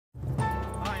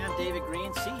David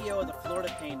Greene, CEO of the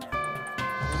Florida Pain Network,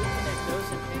 where we connect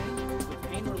those in pain with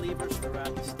pain relievers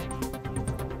throughout the state.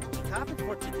 The topic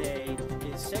for today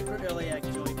is sacroiliac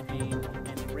joint pain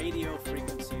and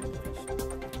radiofrequency ablation.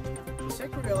 The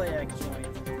sacroiliac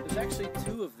joint, there's actually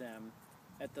two of them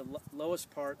at the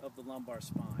lowest part of the lumbar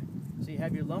spine. So you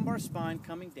have your lumbar spine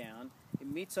coming down, it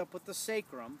meets up with the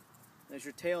sacrum, there's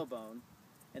your tailbone,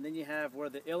 and then you have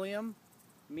where the ilium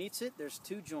meets it, there's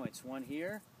two joints, one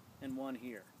here and one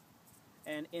here.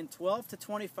 And in 12 to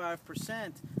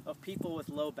 25% of people with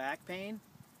low back pain,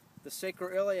 the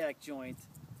sacroiliac joint,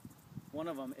 one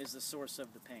of them, is the source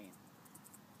of the pain.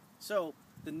 So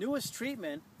the newest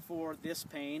treatment for this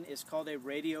pain is called a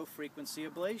radiofrequency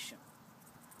ablation.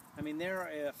 I mean,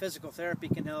 physical therapy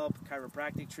can help,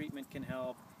 chiropractic treatment can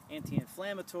help,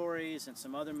 anti-inflammatories and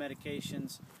some other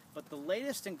medications, but the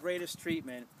latest and greatest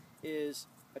treatment is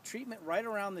a treatment right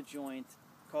around the joint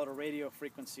called a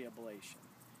radiofrequency ablation,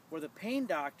 where the pain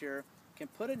doctor can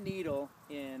put a needle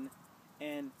in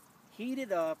and heat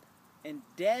it up and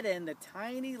deaden the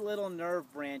tiny little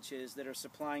nerve branches that are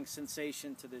supplying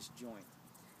sensation to this joint.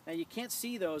 Now you can't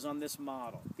see those on this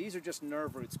model. These are just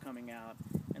nerve roots coming out,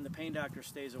 and the pain doctor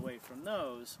stays away from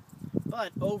those.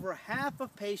 But over half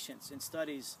of patients in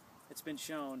studies, it's been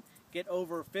shown, get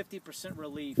over 50%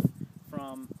 relief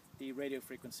from the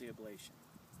radiofrequency ablation.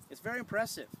 It's very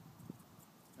impressive,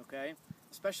 okay?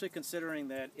 Especially considering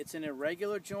that it's an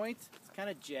irregular joint, it's kind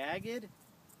of jagged,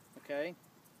 okay?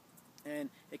 And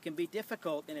it can be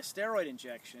difficult in a steroid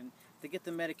injection to get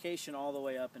the medication all the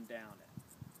way up and down it.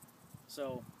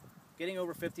 So getting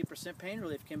over 50% pain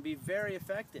relief can be very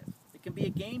effective. It can be a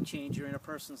game changer in a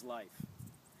person's life.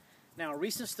 Now, a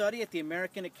recent study at the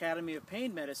American Academy of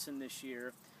Pain Medicine this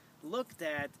year looked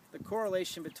at the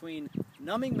correlation between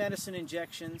numbing medicine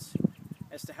injections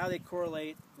as to how they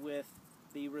correlate with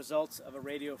the results of a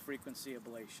radiofrequency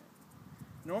ablation.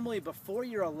 Normally, before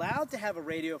you're allowed to have a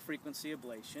radiofrequency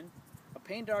ablation, a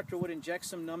pain doctor would inject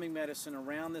some numbing medicine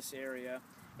around this area,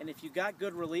 and if you got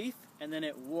good relief and then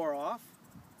it wore off,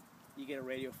 you get a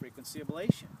radiofrequency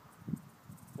ablation.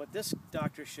 What this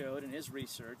doctor showed in his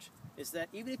research is that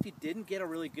even if you didn't get a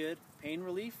really good pain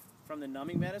relief from the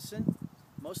numbing medicine,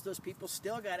 most of those people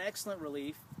still got excellent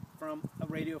relief from a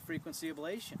radiofrequency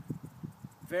ablation.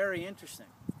 Very interesting.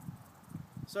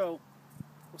 So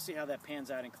we'll see how that pans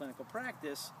out in clinical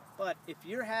practice, but if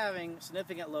you're having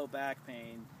significant low back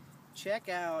pain, check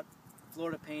out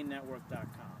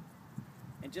FloridaPainNetwork.com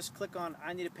and just click on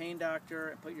I need a pain doctor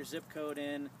and put your zip code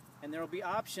in, and there will be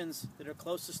options that are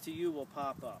closest to you will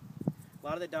pop up. A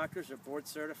lot of the doctors are board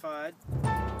certified,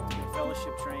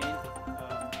 fellowship trained in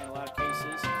a lot of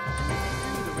cases, and they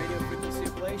can do the radiofrequency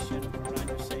ablation around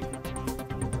your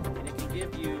sacrum, and it can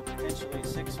give you potentially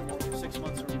 6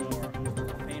 months or more